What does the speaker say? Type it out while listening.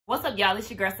What's up, y'all? It's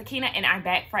your girl Sakina, and I'm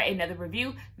back for another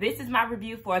review. This is my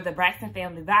review for the Braxton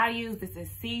Family Values. This is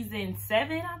season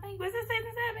 7, I think. Was it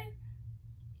season 7?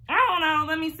 I don't know.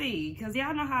 Let me see, because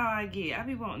y'all know how I get. I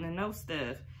be wanting to know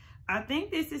stuff. I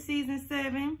think this is season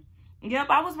 7. Yep,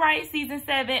 I was right. Season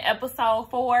 7, episode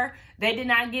 4. They did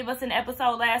not give us an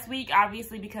episode last week,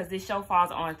 obviously, because this show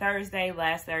falls on Thursday.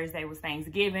 Last Thursday was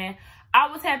Thanksgiving. I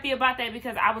was happy about that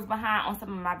because I was behind on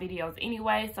some of my videos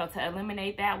anyway. So to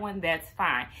eliminate that one, that's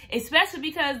fine. Especially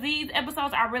because these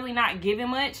episodes are really not giving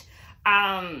much.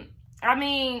 I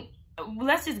mean,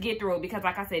 let's just get through it because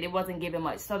like I said, it wasn't giving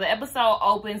much. So the episode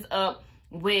opens up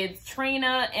with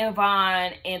Trina and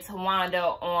Vaughn and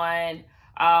Tawanda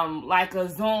on like a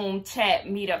Zoom chat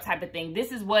meetup type of thing.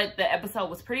 This is what the episode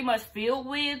was pretty much filled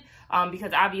with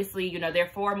because obviously, you know, they're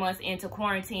 4 months into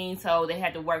quarantine, so they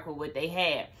had to work with what they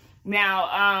had.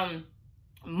 Now,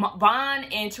 Vaughn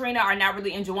and Trina are not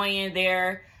really enjoying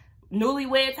their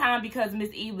newlywed time because Miss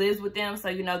E lives with them. So,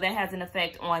 you know, that has an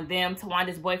effect on them.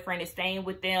 Tawanda's boyfriend is staying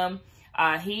with them.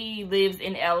 He lives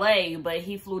in LA, but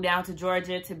he flew down to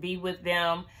Georgia to be with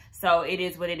them. So it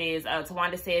is what it is.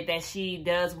 Tawanda said that she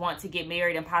does want to get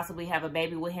married and possibly have a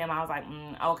baby with him. I was like,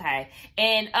 okay.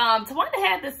 And Tawanda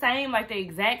had the same, like the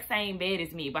exact same bed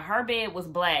as me, but her bed was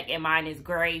black and mine is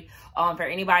gray. For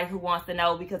anybody who wants to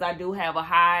know, because I do have a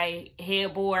high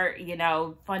headboard, you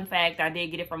know, fun fact, I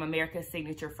did get it from America's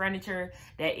Signature Furniture.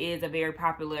 That is a very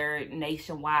popular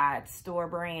nationwide store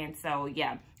brand. So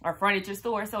yeah, or furniture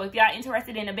store. So if y'all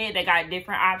interested in a bed, they got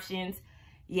different options.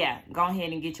 Yeah, go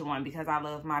ahead and get you one because I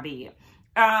love my bed.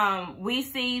 We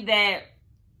see that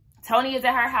Toni is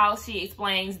at her house. She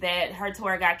explains that her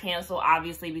tour got canceled,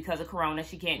 obviously, because of Corona.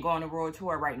 She can't go on a world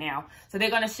tour right now. So they're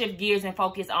going to shift gears and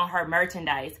focus on her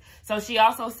merchandise. So she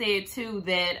also said, too,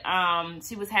 that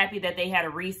she was happy that they had a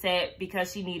reset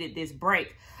because she needed this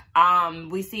break.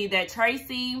 We see that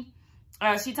Tracy...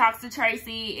 she talks to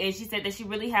Tracy and she said that she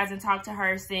really hasn't talked to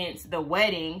her since the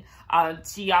wedding.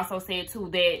 She also said, too,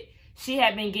 that she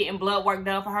had been getting blood work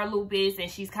done for her lupus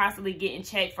and she's constantly getting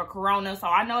checked for Corona. So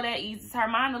I know that eases her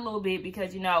mind a little bit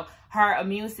because, you know, her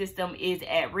immune system is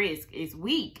at risk. It's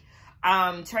weak.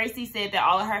 Tracy said that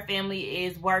all of her family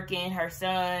is working. Her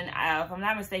son, if I'm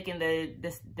not mistaken,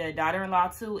 the daughter-in-law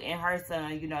too, and her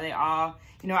son, you know, they all,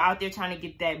 you know, out there trying to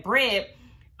get that bread.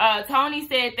 Toni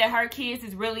said that her kids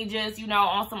is really just, you know,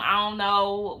 on some, I don't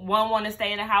know, one want to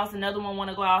stay in the house, another one want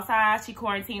to go outside. She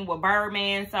quarantined with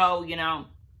Birdman, so, you know,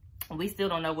 we still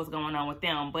don't know what's going on with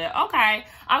them. But, okay,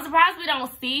 I'm surprised we don't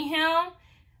see him.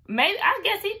 Maybe, I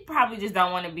guess he probably just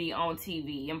don't want to be on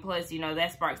TV. And plus, you know,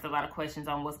 that sparks a lot of questions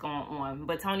on what's going on.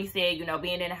 But Toni said, you know,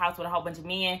 being in the house with a whole bunch of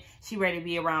men, she ready to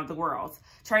be around the world.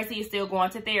 Tracy is still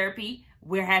going to therapy.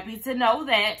 We're happy to know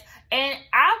that. And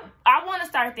I want to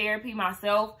start therapy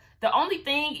myself. The only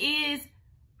thing is,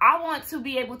 I want to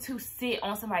be able to sit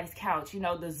on somebody's couch. You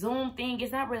know, the Zoom thing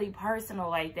is not really personal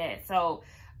like that. So,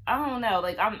 I don't know.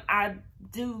 Like, I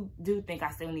do think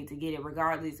I still need to get it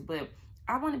regardless. But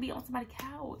I want to be on somebody's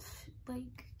couch.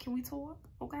 Like, can we talk?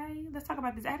 Okay? Let's talk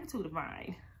about this attitude of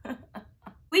mine.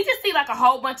 We just see, like, a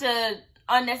whole bunch of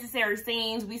unnecessary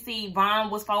scenes. We see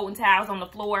Vaughn was folding towels on the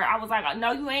floor. I was like,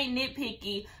 no, you ain't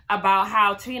nitpicky about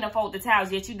how Trina folded the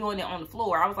towels, yet you doing it on the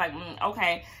floor. I was like,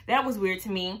 okay, that was weird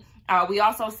to me. We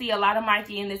also see a lot of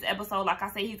Mikey in this episode. Like I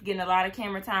say, he's getting a lot of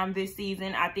camera time this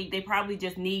season. I think they probably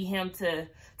just need him to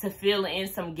fill in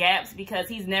some gaps because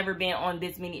he's never been on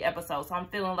this many episodes. So I'm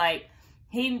feeling like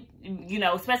he, you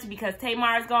know, especially because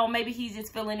Tamar's gone, maybe he's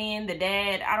just filling in the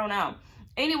dad. I don't know.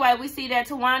 Anyway, we see that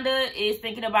Tawanda is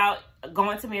thinking about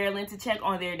going to Maryland to check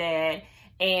on their dad.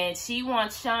 And she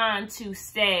wants Sean to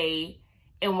stay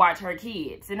and watch her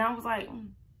kids. And I was like,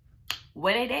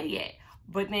 where they daddy at?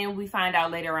 But then we find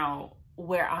out later on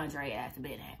where Andre has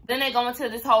been at. Then they go into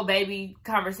this whole baby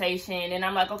conversation. And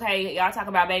I'm like, okay, y'all talking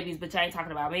about babies, but y'all ain't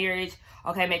talking about marriage.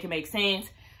 Okay, make it make sense.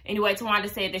 Anyway, Tawanda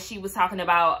said that she was talking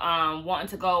about wanting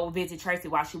to go visit Tracy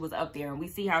while she was up there. And we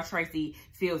see how Tracy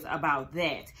feels about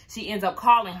that. She ends up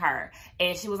calling her.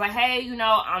 And she was like, hey, you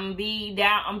know, I'm be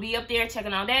up there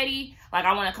checking on daddy. Like,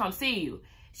 I want to come see you.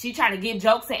 She trying to give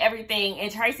jokes and everything. And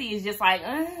Tracy is just like,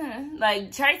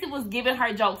 like, Tracy was giving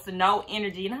her jokes to no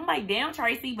energy. And I'm like, damn,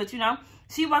 Tracy. But, you know,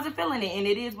 she wasn't feeling it. And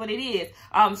it is what it is.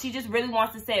 She just really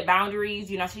wants to set boundaries.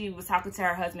 You know, she was talking to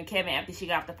her husband, Kevin, after she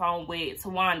got off the phone with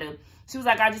Tawanda. She was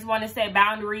like, I just want to set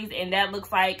boundaries. And that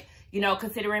looks like, you know,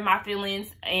 considering my feelings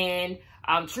and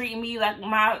treating me like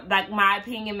my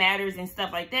opinion matters and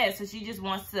stuff like that. So she just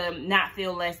wants to not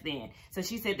feel less than. So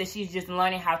she said that she's just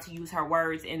learning how to use her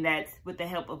words, and that's with the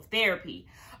help of therapy.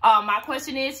 My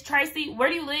question is, Tracy, where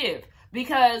do you live?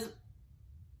 Because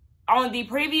on the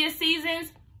previous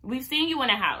seasons, We've seen you in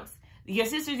the house. Your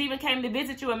sisters even came to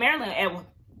visit you in Maryland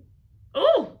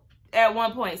at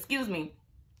one point, excuse me.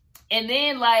 And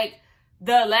then, like,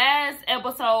 the last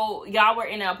episode, y'all were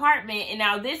in an apartment, and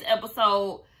now this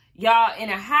episode, y'all in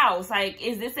a house. Like,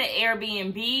 is this an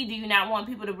Airbnb? Do you not want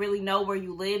people to really know where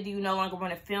you live? Do you no longer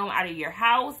want to film out of your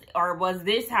house? Or was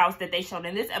this house that they showed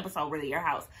in this episode really your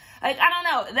house? Like, I don't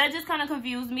know. That just kind of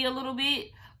confused me a little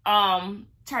bit.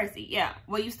 Tracy, yeah,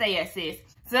 where you stay at, sis?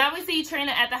 So now we see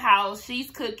Trina at the house. She's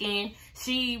cooking.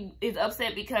 She is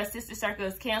upset because Sister Circle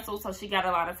is canceled, so she got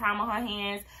a lot of time on her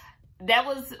hands. That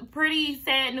was pretty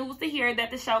sad news to hear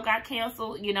that the show got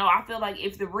canceled. You know, I feel like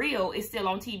if The Real is still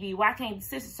on TV, why can't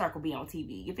Sister Circle be on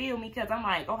TV? You feel me? Because I'm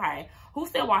like, okay, who's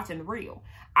still watching The Real?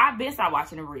 I've been stopped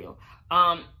watching The Real.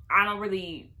 I don't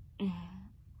really,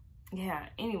 yeah,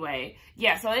 anyway.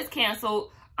 Yeah, so it's canceled.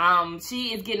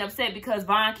 She is getting upset because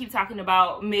Vaughn keeps talking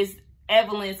about Miss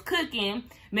Evelyn's cooking.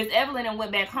 Miss Evelyn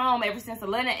went back home ever since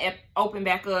Atlanta opened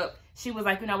back up. She was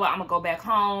like, you know what, I'm going to go back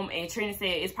home. And Trina said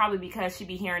it's probably because she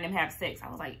be hearing them have sex. I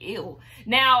was like, ew.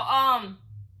 Now,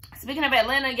 speaking of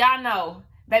Atlanta, y'all know,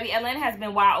 baby, Atlanta has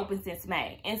been wide open since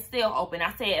May and still open.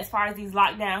 I said, as far as these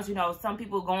lockdowns, you know, some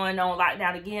people going on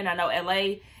lockdown again. I know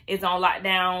LA is on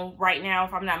lockdown right now,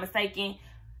 if I'm not mistaken.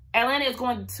 Atlanta is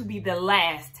going to be the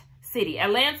last city.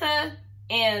 Atlanta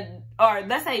or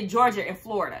let's say Georgia and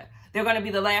Florida. They're going to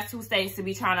be the last two states to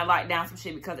be trying to lock down some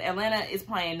shit because Atlanta is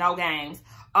playing no games.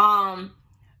 The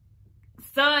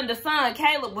son,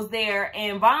 Caleb, was there,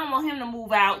 and Vaughn want him to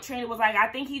move out. Trina was like, I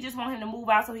think he just want him to move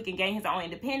out so he can gain his own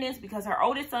independence because her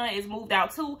oldest son is moved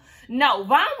out too. No,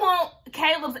 Vaughn want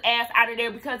Caleb's ass out of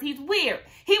there because he's weird.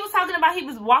 He was talking about he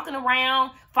was walking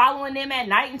around, following them at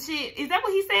night and shit. Is that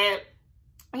what he said?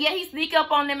 Yeah, he sneak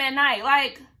up on them at night.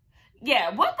 Like,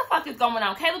 yeah, what the fuck is going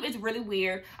on? Caleb is really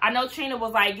weird. I know Trina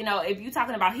was like, you know, if you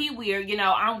talking about he weird, you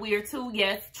know, I'm weird too.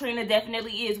 Yes, Trina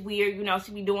definitely is weird. You know,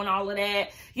 she be doing all of that.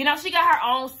 You know, she got her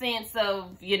own sense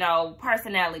of, you know,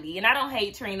 personality. And I don't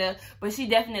hate Trina, but she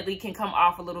definitely can come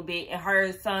off a little bit. And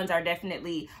her sons are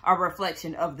definitely a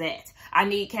reflection of that. I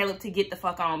need Caleb to get the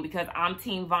fuck on because I'm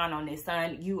Team Vaughn on this,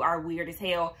 son. You are weird as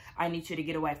hell. I need you to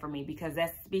get away from me because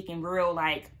that's speaking real,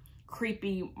 like,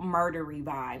 creepy murdery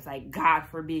vibes, like God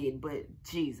forbid, but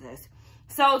Jesus.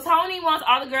 So Toni wants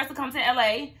all the girls to come to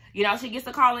LA. You know, she gets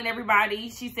to calling everybody.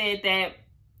 She said that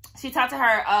she talked to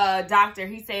her doctor.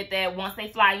 He said that once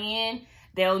they fly in,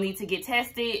 they'll need to get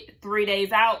tested 3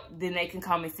 days out, then they can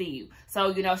come and see you. So,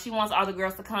 you know, she wants all the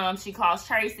girls to come. She calls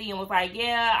Tracy and was like,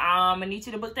 yeah, I need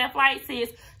you to book that flight,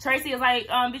 sis. Tracy is like,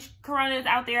 bitch, Corona is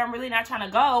out there. I'm really not trying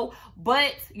to go.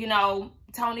 But, you know,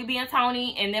 Toni being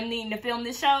Toni and them needing to film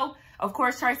this show, of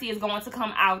course, Tracy is going to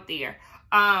come out there.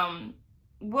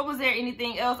 What was there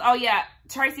anything else? Oh, yeah,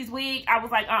 Tracy's wig. I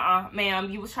was like, ma'am,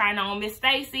 you was trying on Miss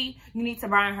Stacy. You need to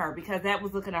burn her because that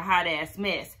was looking a hot-ass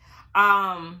mess.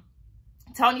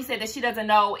 Toni said that she doesn't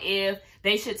know if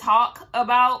they should talk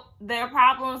about their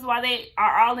problems while they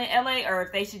are all in LA or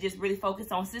if they should just really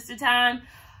focus on sister time.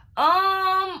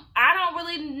 I don't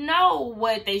really know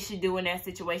what they should do in that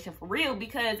situation for real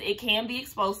because it can be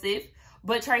explosive.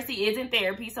 But Tracy is in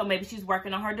therapy, so maybe she's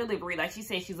working on her delivery. Like she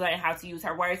said, she's learning how to use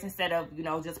her words instead of, you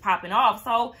know, just popping off.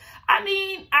 So, I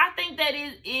mean, I think that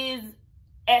it is,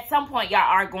 at some point, y'all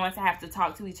are going to have to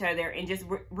talk to each other and just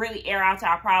really air out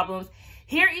our problems,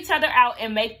 hear each other out,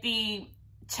 and make the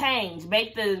change,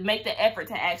 make the effort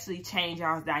to actually change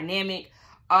y'all's dynamic.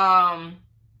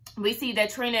 We see that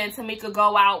Trina and Tamika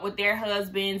go out with their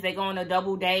husbands. They go on a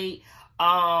double date.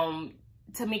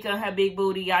 Tamika and her big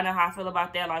booty, y'all know how I feel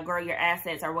about that. Like, girl, your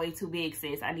assets are way too big,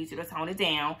 sis. I need you to tone it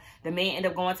down. The men end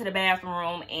up going to the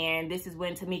bathroom, and this is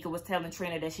when Tamika was telling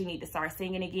Trina that she need to start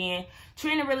singing again.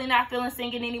 Trina really not feeling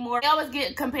singing anymore. They always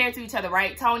get compared to each other,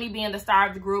 right? Toni being the star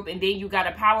of the group, and then you got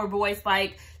a power voice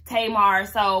like Tamar.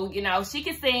 So, you know, she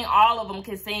can sing. All of them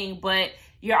can sing, but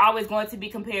you're always going to be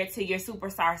compared to your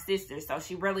superstar sister. So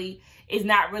she really is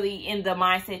not really in the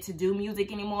mindset to do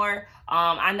music anymore.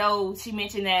 I know she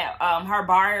mentioned that her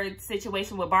bar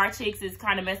situation with Bar Chicks is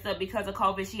kind of messed up because of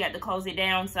COVID. She had to close it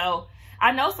down. So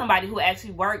I know somebody who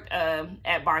actually worked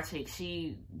at Bar Chicks.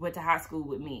 She went to high school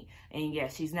with me. And yeah,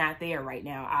 she's not there right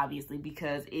now, obviously,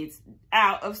 because it's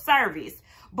out of service.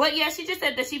 But yeah, she just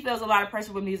said that she feels a lot of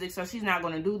pressure with music, so she's not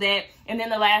going to do that. And then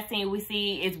the last thing we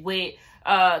see is with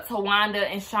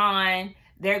Tawanda and Sean.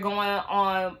 They're going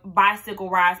on bicycle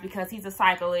rides because he's a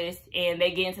cyclist, and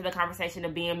they get into the conversation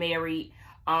of being married.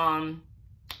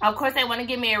 Of course, they want to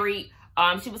get married.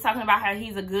 She was talking about how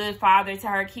he's a good father to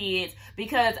her kids,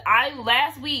 because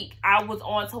last week I was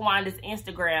on Tawanda's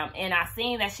Instagram and I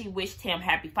seen that she wished him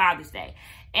happy Father's Day.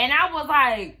 And I was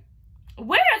like,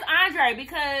 where's Andre?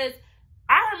 Because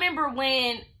I remember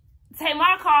when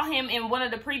Tamar called him in one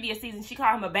of the previous seasons, she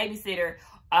called him a babysitter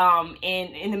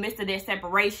in the midst of their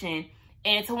separation.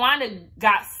 And Tawanda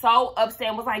got so upset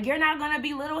and was like, you're not going to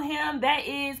belittle him. That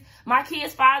is my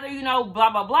kid's father, you know,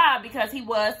 blah, blah, blah. Because he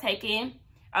was taking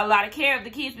a lot of care of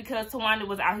the kids because Tawanda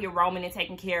was out here roaming and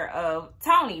taking care of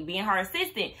Toni, being her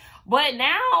assistant. But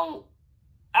now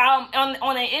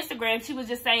on her Instagram, she was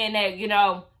just saying that, you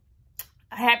know,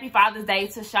 Happy Father's Day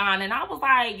to Sean. And I was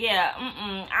like, yeah,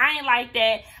 I ain't like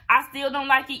that. I still don't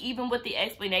like it even with the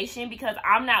explanation because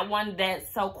I'm not one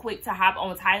that's so quick to hop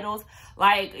on titles.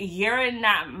 Like, you're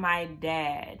not my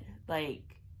dad. Like,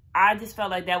 I just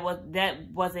felt like that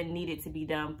wasn't needed to be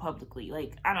done publicly.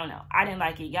 Like, I don't know. I didn't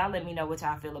like it. Y'all let me know what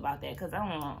y'all feel about that because I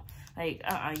don't know. Like,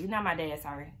 you're not my dad,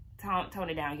 sorry. Tone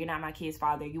it down. You're not my kid's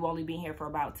father. You only been here for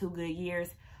about 2 good years.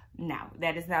 No,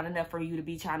 that is not enough for you to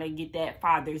be trying to get that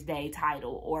Father's Day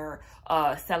title or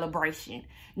celebration.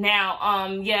 Now,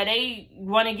 yeah, they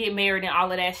want to get married and all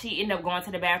of that. She ended up going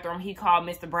to the bathroom. He called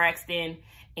Mr. Braxton,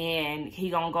 and he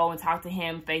gonna go and talk to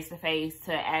him face to face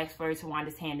to ask for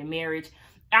Tawanda's hand in marriage.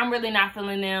 I'm really not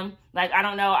feeling them. Like, I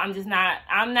don't know.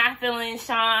 I'm not feeling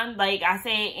Sean. Like I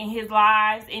said in his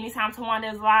lives, anytime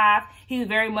Tawanda is live, he's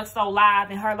very much so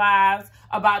live in her lives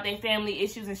about their family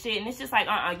issues and shit. And it's just like,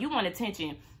 you want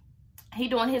attention. He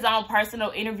doing his own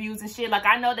personal interviews and shit. Like,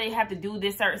 I know they have to do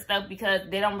this certain stuff because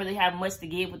they don't really have much to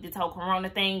give with this whole corona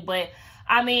thing. But,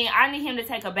 I mean, I need him to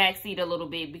take a back seat a little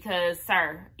bit because,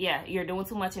 sir, yeah, you're doing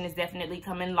too much and it's definitely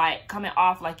coming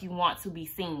off like you want to be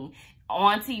seen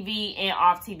on TV and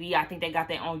off TV. I think they got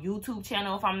their own YouTube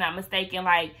channel, if I'm not mistaken.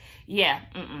 Like, yeah,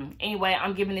 Anyway,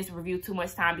 I'm giving this review too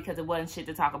much time because it wasn't shit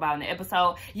to talk about in the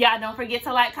episode. Y'all don't forget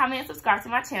to like, comment, and subscribe to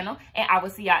my channel. And I will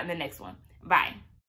see y'all in the next one. Bye.